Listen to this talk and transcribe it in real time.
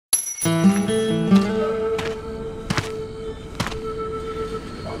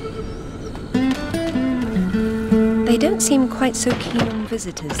seem quite so keen on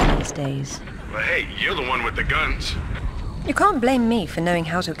visitors these days. Well, hey, you're the one with the guns. You can't blame me for knowing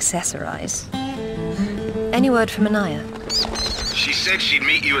how to accessorize. Any word from Anaya? She said she'd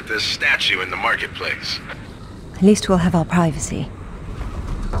meet you at the statue in the marketplace. At least we'll have our privacy.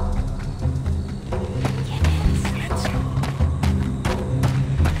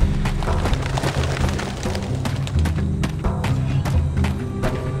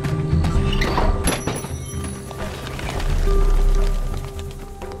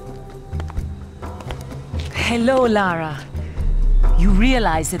 Hello, Lara. You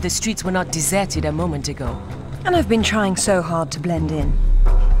realize that the streets were not deserted a moment ago. And I've been trying so hard to blend in.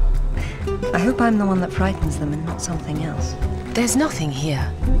 I hope I'm the one that frightens them and not something else. There's nothing here.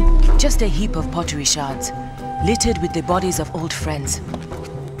 Just a heap of pottery shards, littered with the bodies of old friends.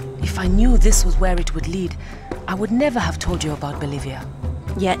 If I knew this was where it would lead, I would never have told you about Bolivia.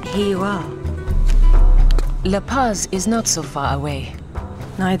 Yet here you are. La Paz is not so far away.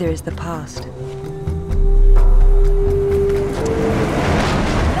 Neither is the past.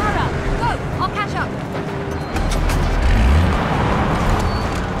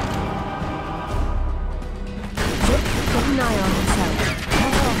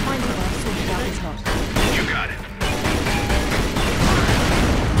 You got it.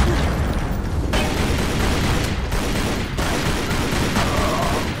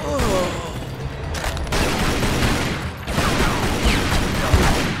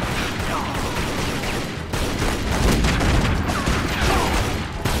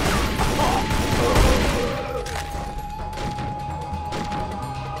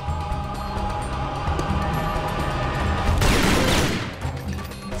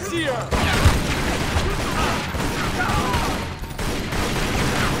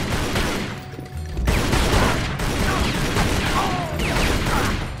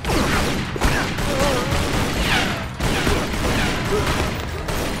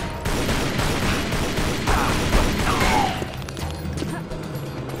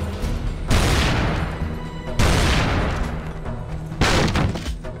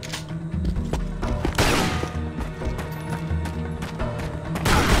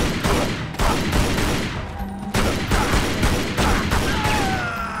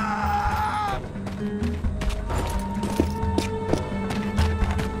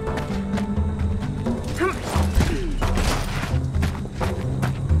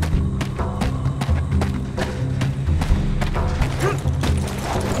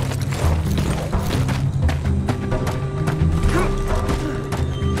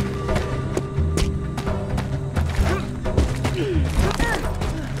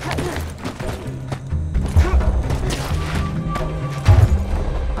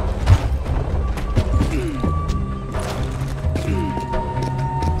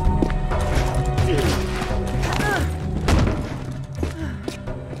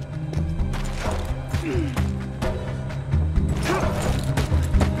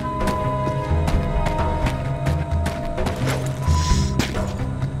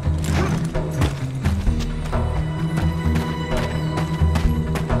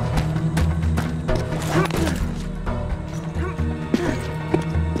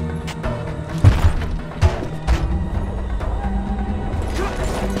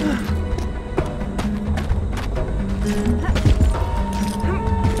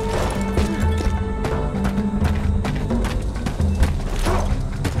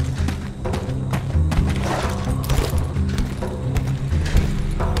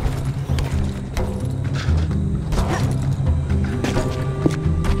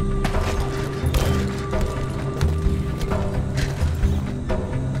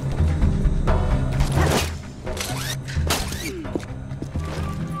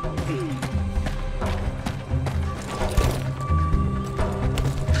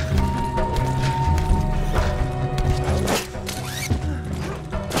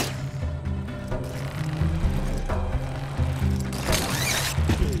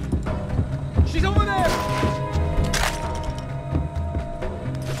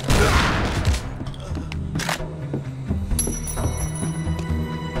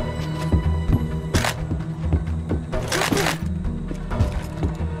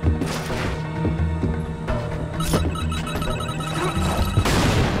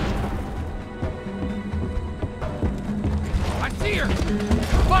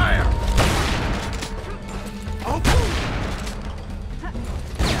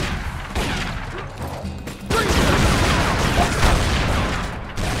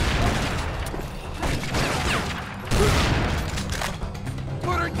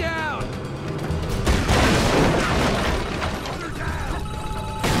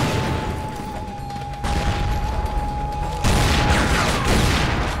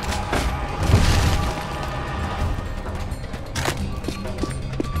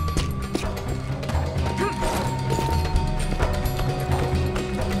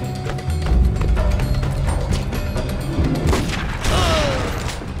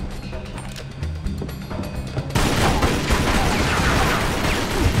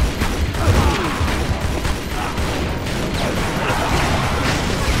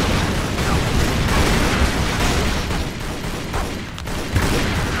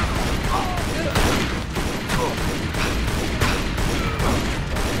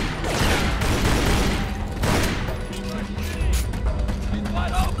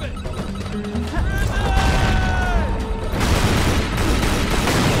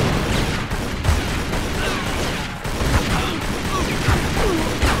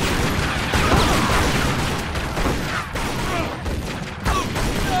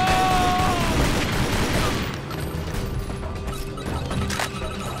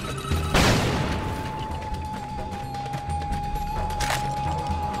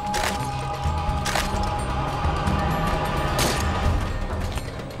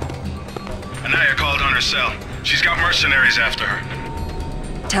 cell. She's got mercenaries after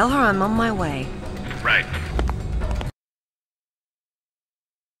her. Tell her I'm on my way. Right.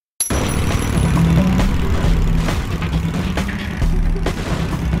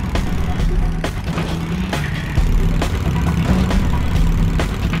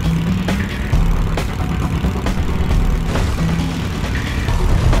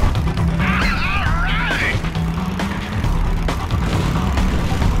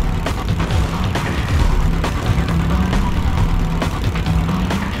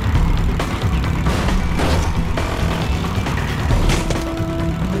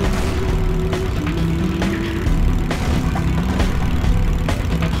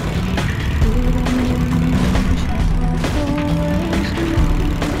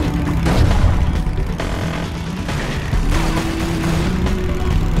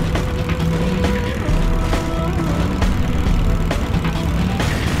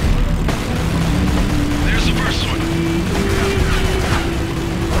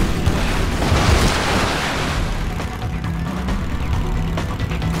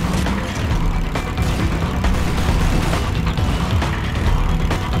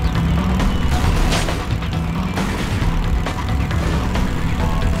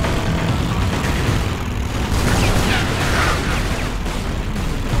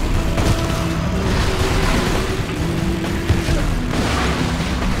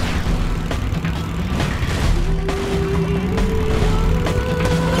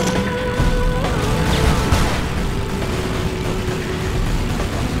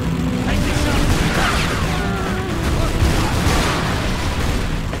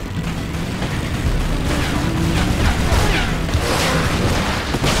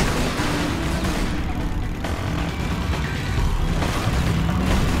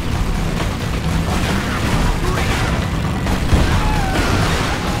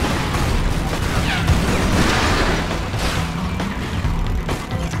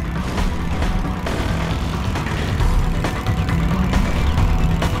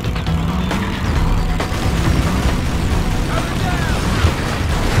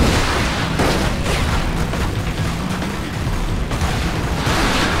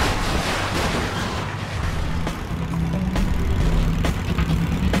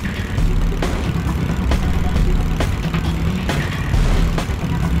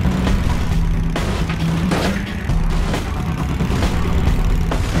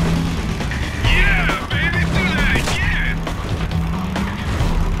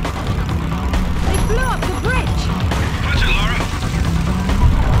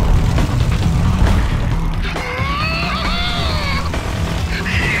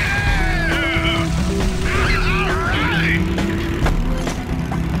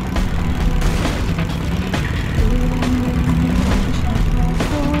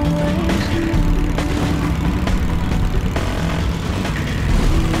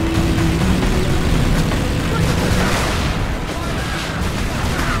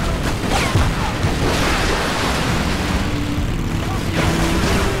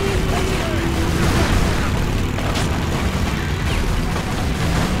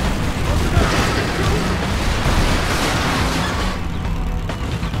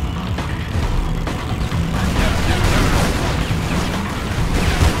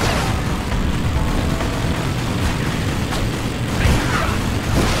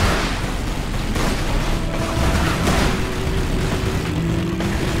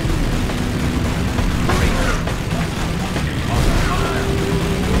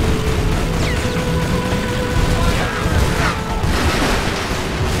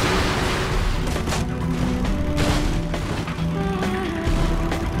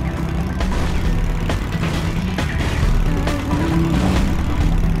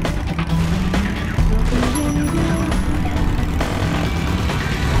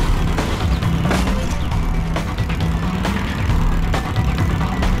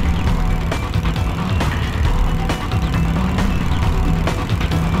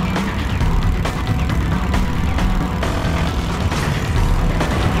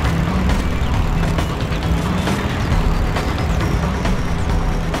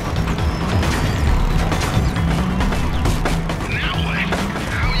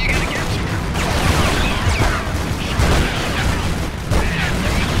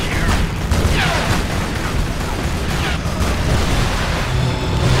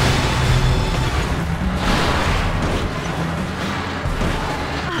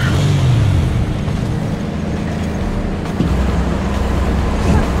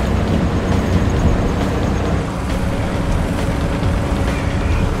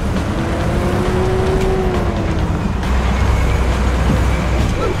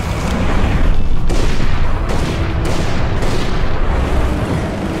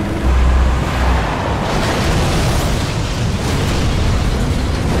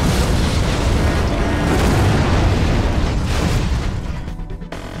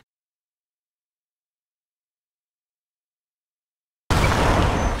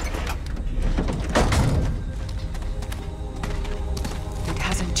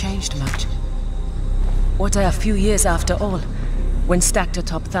 hasn't changed much. What are a few years after all, when stacked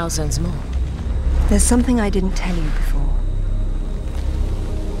atop thousands more? There's something I didn't tell you before.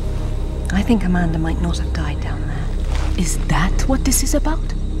 I think Amanda might not have died down there. Is that what this is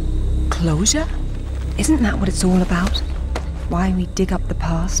about? Closure? Isn't that what it's all about? Why we dig up the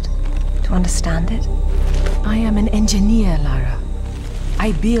past? To understand it? I am an engineer, Lara.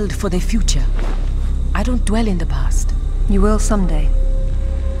 I build for the future. I don't dwell in the past. You will someday.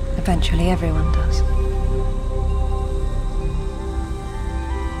 Eventually, everyone does.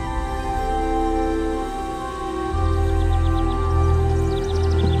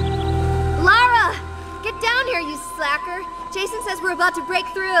 Lara! Get down here, you slacker! Jason says we're about to break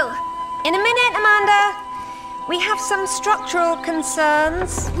through. In a minute, Amanda. We have some structural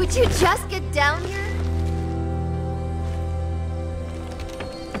concerns. Would you just get down here?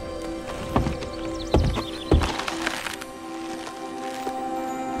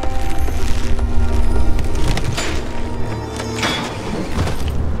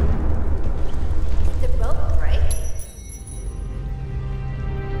 The rope break?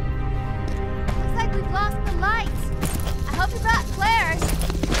 Looks like we've lost the lights. I hope you brought flares.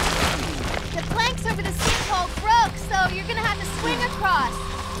 The planks over the sinkhole broke, so you're gonna have to swing across.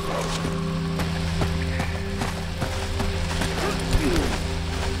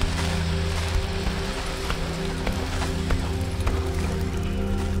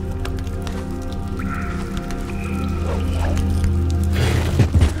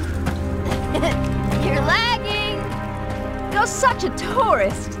 You're lagging. You're such a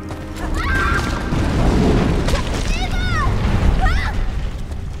tourist.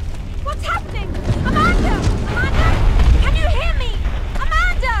 What's happening? Amanda! Amanda! Can you hear me?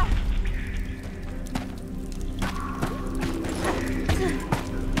 Amanda!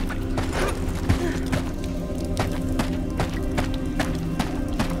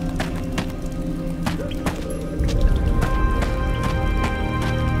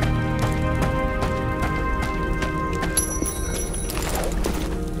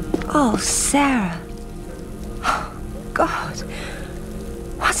 Oh, Sarah. Oh, God.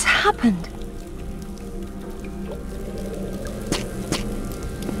 What's happened?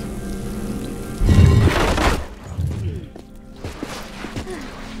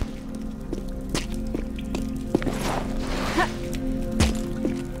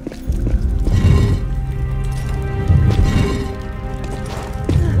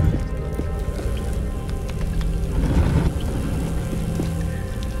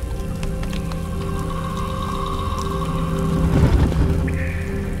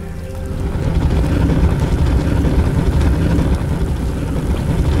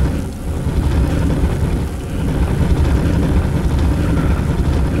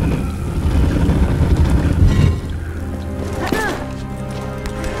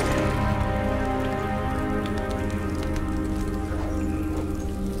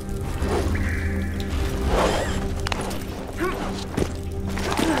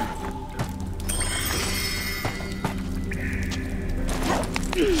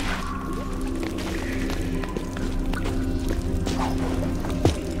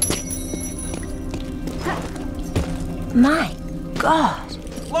 My God.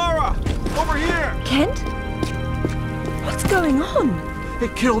 Lara! Over here! Kent? What's going on?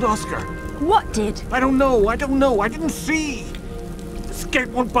 It killed Oscar. What did? I don't know. I didn't see. This gate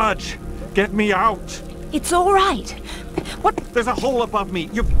won't budge. Get me out. It's all right. What? There's a hole above me.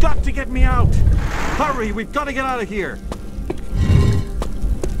 You've got to get me out. Hurry, we've got to get out of here.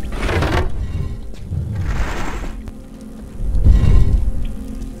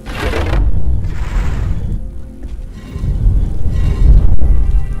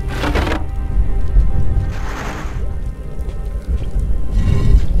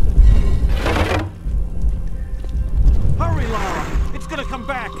 Hurry, Lara. It's gonna come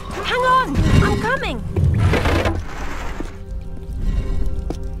back. Hang on. I'm coming.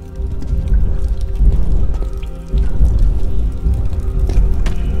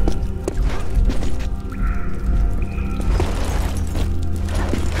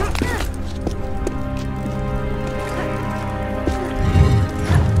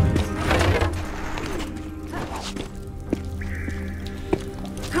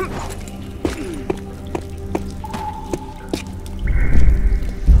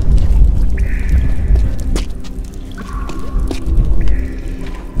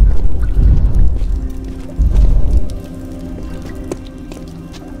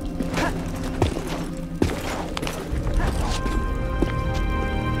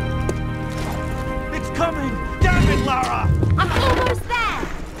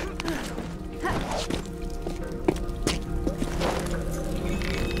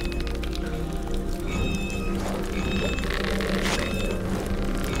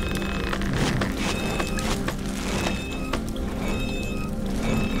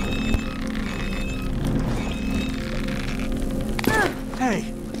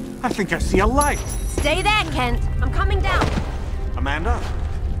 I think I see a light. Stay there, Kent. I'm coming down. Amanda?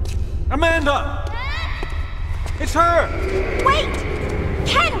 Amanda! It's her! Wait!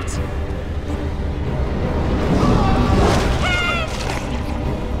 Kent!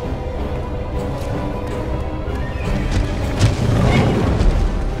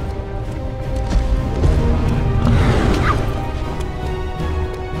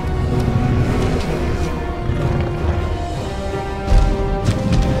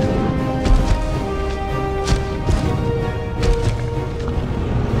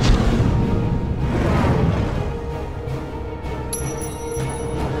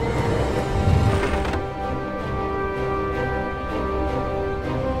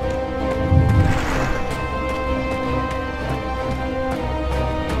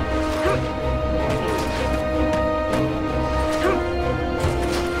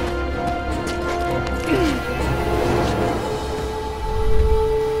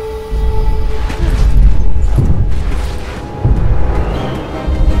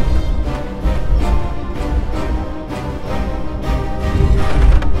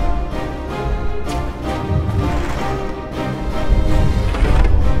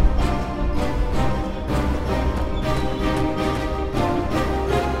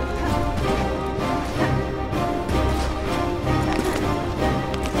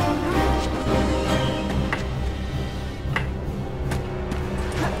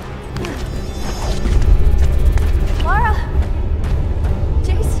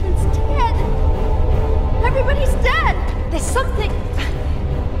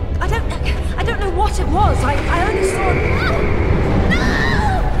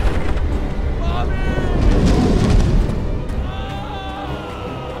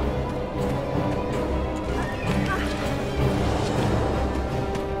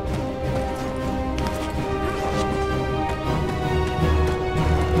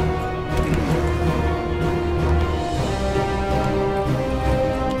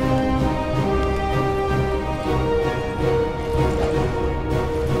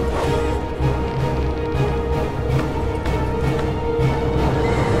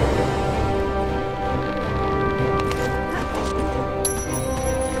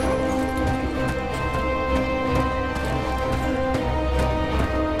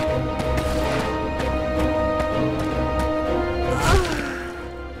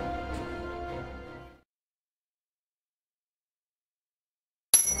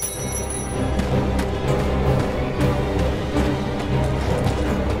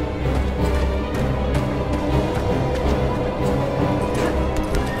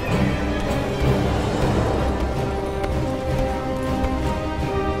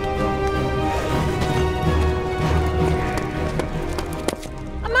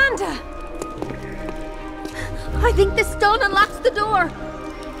 I think this stone unlocks the door.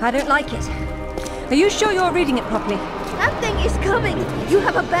 I don't like it. Are you sure you're reading it properly? That thing is coming. You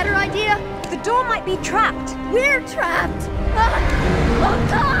have a better idea? The door might be trapped. We're trapped. Oh,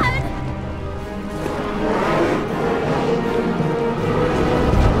 God!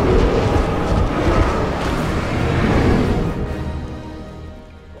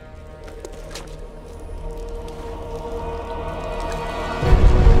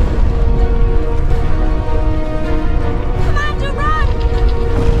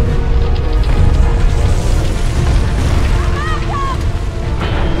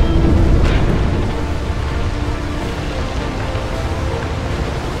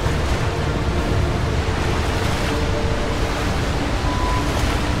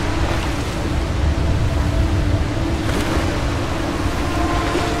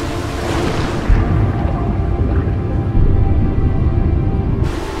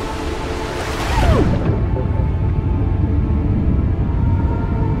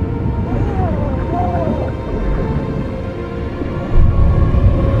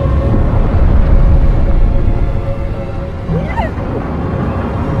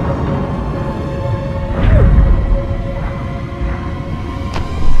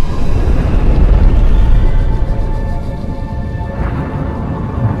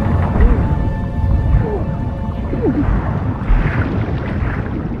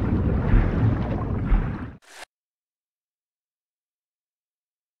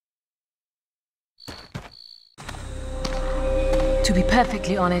 To be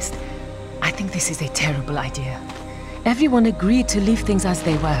perfectly honest, I think this is a terrible idea. Everyone agreed to leave things as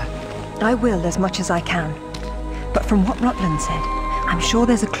they were. I will as much as I can. But from what Rutland said, I'm sure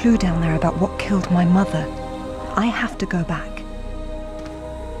there's a clue down there about what killed my mother. I have to go back.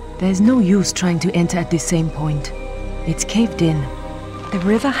 There's no use trying to enter at this same point. It's caved in. The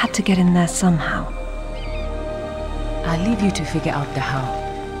river had to get in there somehow. I'll leave you to figure out the how.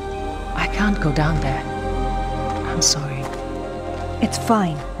 can't go down there. I'm sorry. It's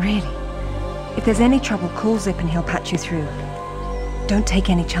fine, really. If there's any trouble, call Zip and he'll patch you through. Don't take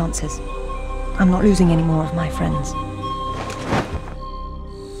any chances. I'm not losing any more of my friends.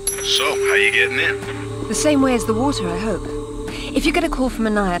 So, how you getting in? The same way as the water, I hope. If you get a call from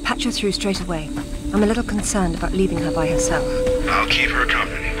Anaya, patch her through straight away. I'm a little concerned about leaving her by herself. I'll keep her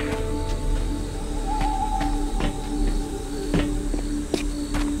company.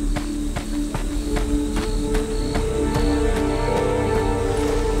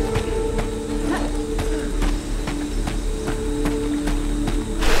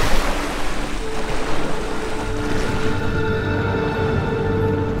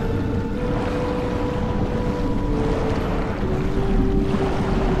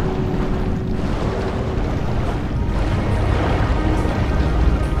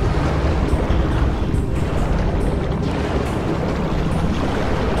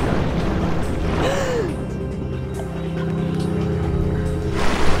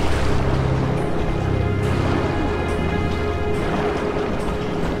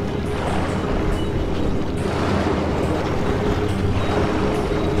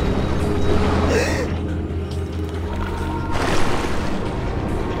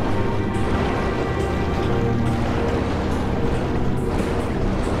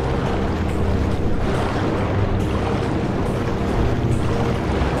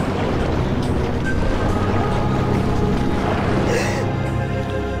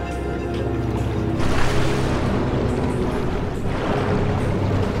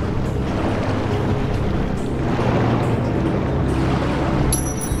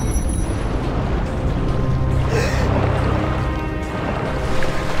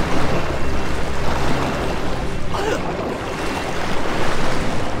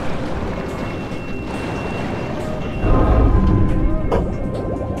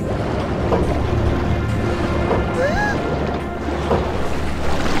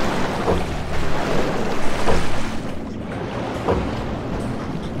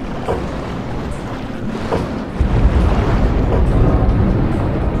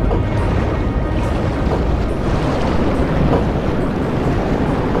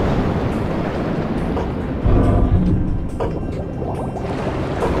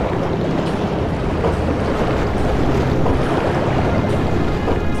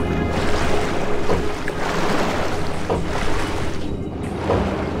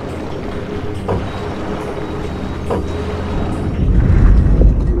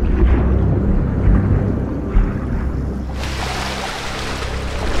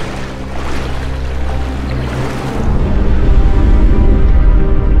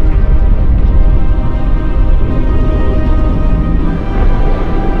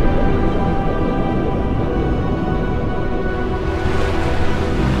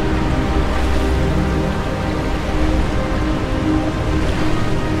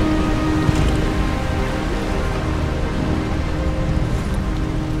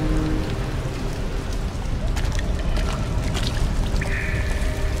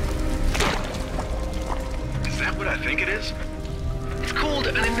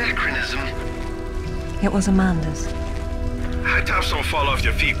 It was Amanda's. High tops don't fall off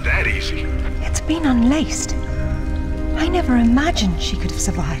your feet that easy. It's been unlaced. I never imagined she could have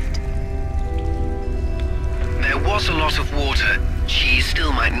survived. There was a lot of water. She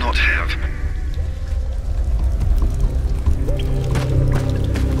still might not have.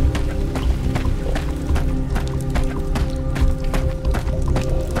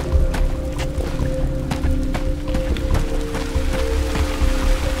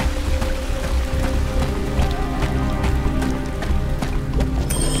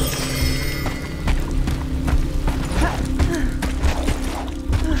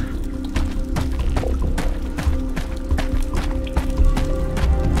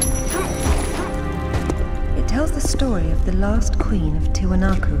 The last queen of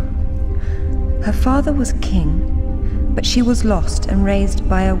Tiwanaku. Her father was king, but she was lost and raised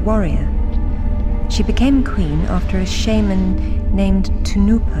by a warrior. She became queen after a shaman named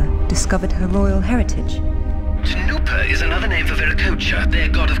Tunupa discovered her royal heritage. Tunupa is another name for Viracocha, their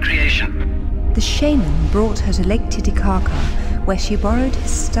god of creation. The shaman brought her to Lake Titicaca, where she borrowed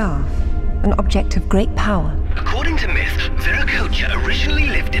his staff, an object of great power. According to myth, Viracocha originally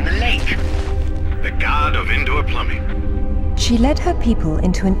lived in the lake. The god of indoor plumbing. She led her people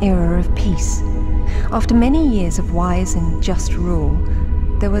into an era of peace. After many years of wise and just rule,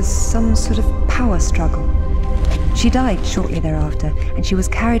 there was some sort of power struggle. She died shortly thereafter, and she was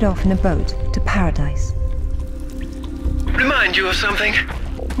carried off in a boat to paradise. Remind you of something?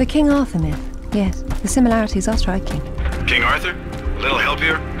 The King Arthur myth, yes. The similarities are striking. King Arthur? A little help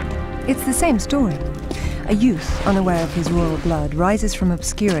here? It's the same story. A youth, unaware of his royal blood, rises from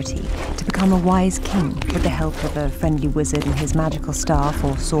obscurity to become a wise king with the help of a friendly wizard and his magical staff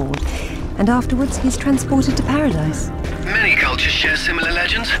or sword, and afterwards he's transported to paradise. Many cultures share similar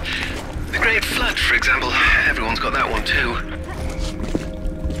legends. The Great Flood, for example. Everyone's got that one too.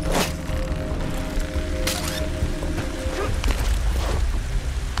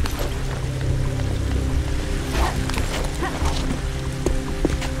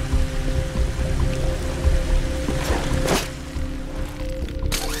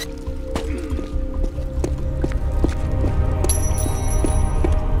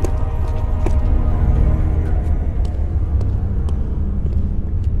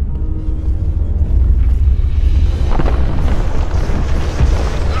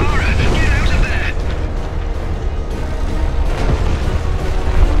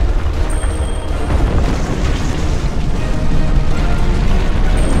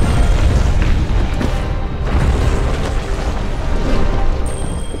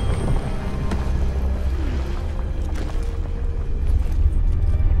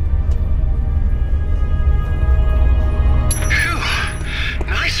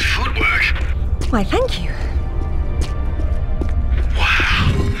 Why, thank you.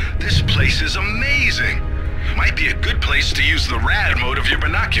 Wow, this place is amazing. Might be a good place to use the rad mode of your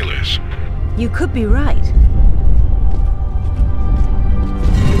binoculars. You could be right.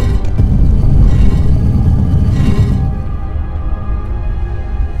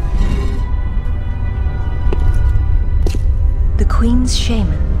 The Queen's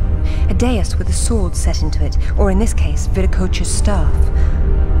Shaman. A dais with a sword set into it, or in this case, Viracocha's staff.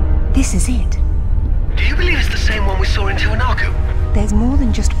 This is it. Do you believe it's the same one we saw in Tiwanaku? There's more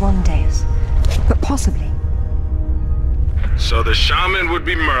than just one dais, but possibly. So the shaman would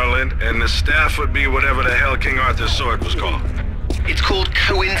be Merlin, and the staff would be whatever the hell King Arthur's sword was called. It's called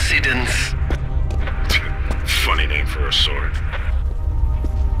coincidence. Funny name for a sword.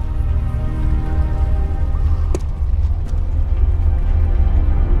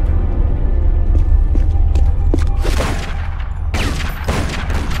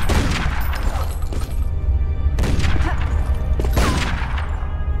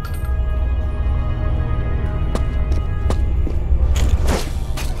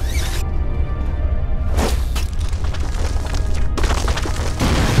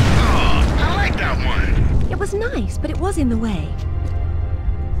 Nice, but it was in the way.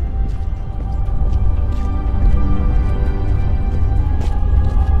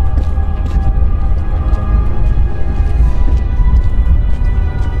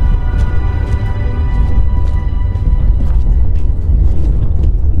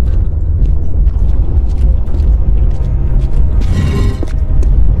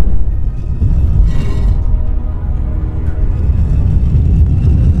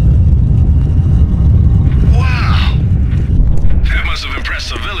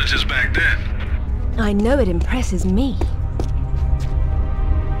 I know it impresses me.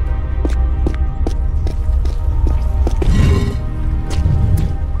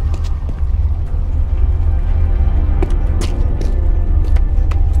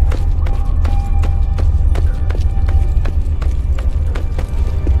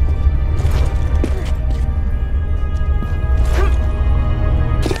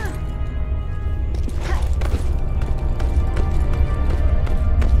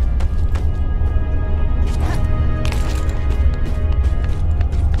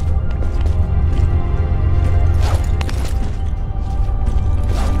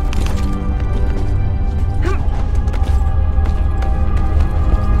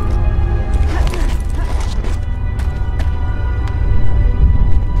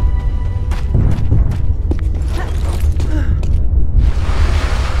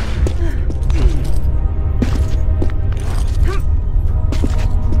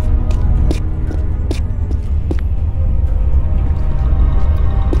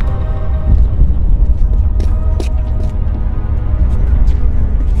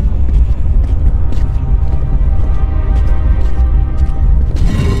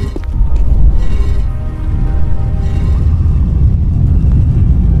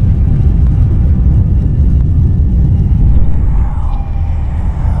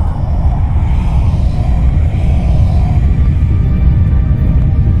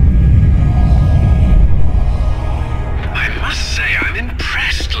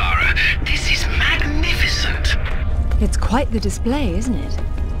 It's quite the display, isn't it?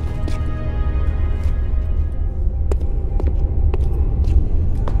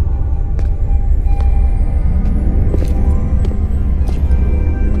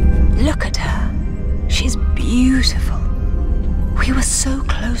 Look at her. She's beautiful. We were so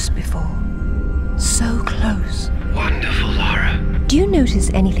close before. you notice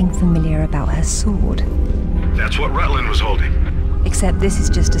anything familiar about her sword? That's what Rutland was holding. Except this is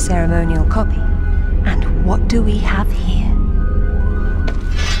just a ceremonial copy. And what do we have here?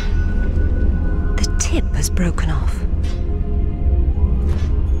 The tip has broken off.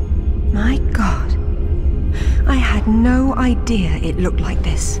 My God. I had no idea it looked like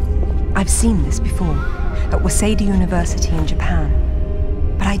this. I've seen this before, at Waseda University in Japan.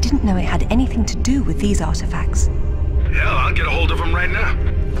 But I didn't know it had anything to do with these artifacts. Hell, I'll get a hold of him right now.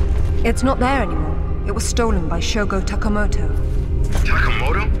 It's not there anymore. It was stolen by Shogo Takamoto.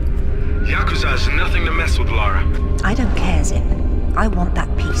 Takamoto? Yakuza has nothing to mess with, Lara. I don't care, Zip. I want that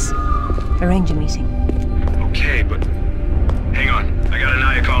piece. Arrange a meeting. Okay, but... Hang on. I got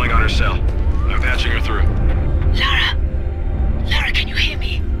Anaya calling on her cell. I'm patching her through. Lara! Lara, can you hear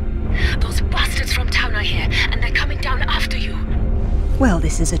me? Those bastards from town are here, and they're coming down after you. Well,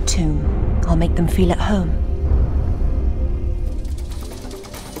 this is a tomb. I'll make them feel at home.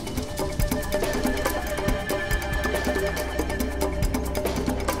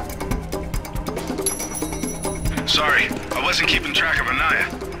 Sorry, I wasn't keeping track of Anaya.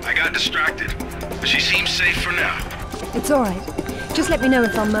 I got distracted. But she seems safe for now. It's all right. Just let me know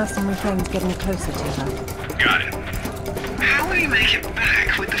if our mercenary friend's getting closer to her. Got it. How will you make it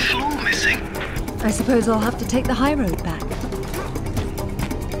back with the floor missing? I suppose I'll have to take the high road back.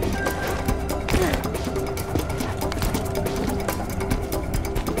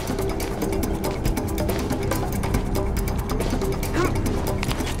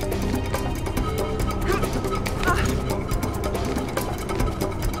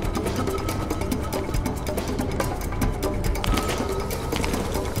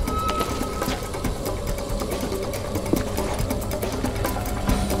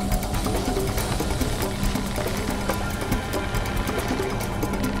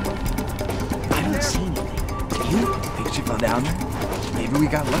 Down there? Maybe we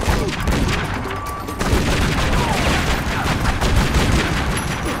got lucky.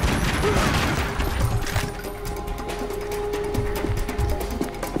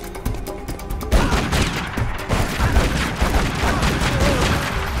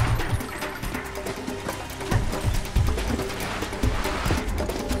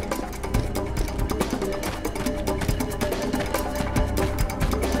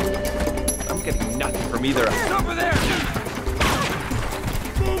 I'm getting nothing from either. Over there!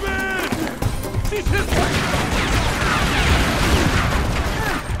 She's his way!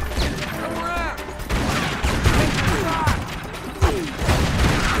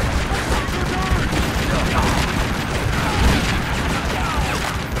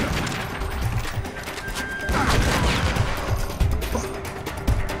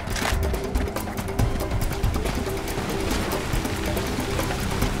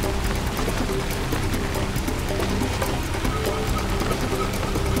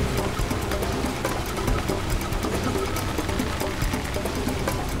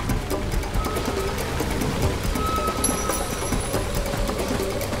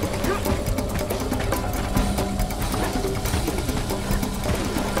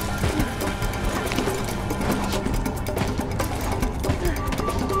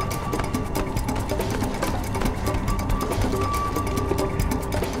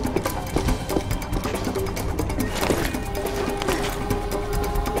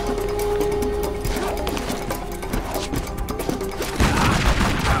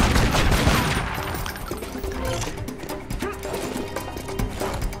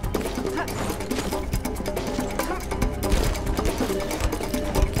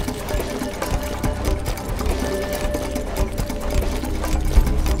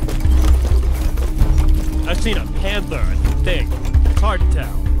 I've seen a panther at the thing. It's hard to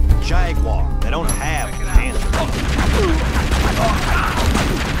tell. Jaguar. They don't have panther.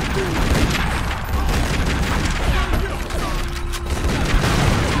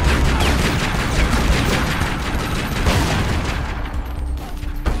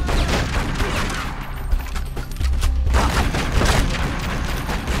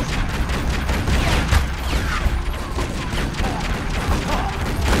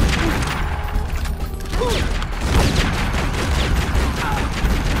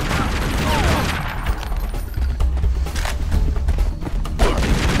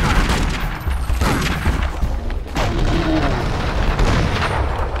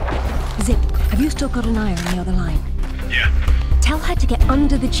 Still got an eye on the other line. Yeah. Tell her to get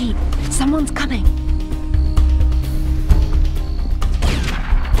under the jeep. Someone's coming.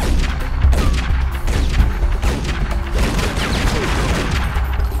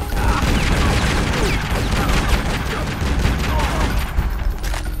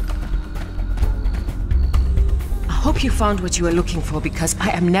 I hope you found what you were looking for, because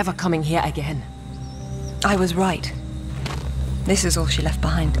I am never coming here again. I was right. This is all she left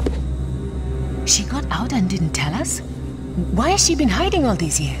behind. She got out and didn't tell us? Why has she been hiding all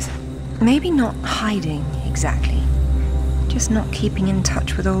these years? Maybe not hiding, exactly. Just not keeping in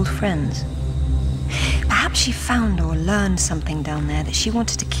touch with old friends. Perhaps she found or learned something down there that she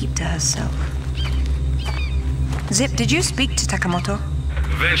wanted to keep to herself. Zip, did you speak to Takamoto?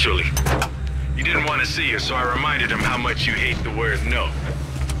 Eventually. He didn't want to see you, so I reminded him how much you hate the word no.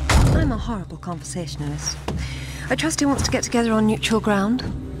 I'm a horrible conversationalist. I trust he wants to get together on neutral ground.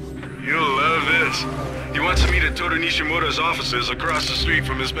 You'll love this. He wants to meet at Toru Nishimura's offices across the street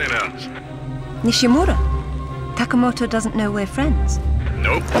from his penthouse. Nishimura? Takamoto doesn't know we're friends.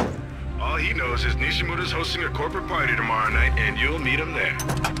 Nope. All he knows is Nishimura's hosting a corporate party tomorrow night, and you'll meet him there.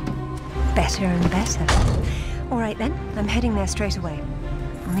 Better and better. All right then, I'm heading there straight away.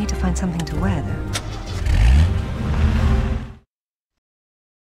 I'll need to find something to wear, though.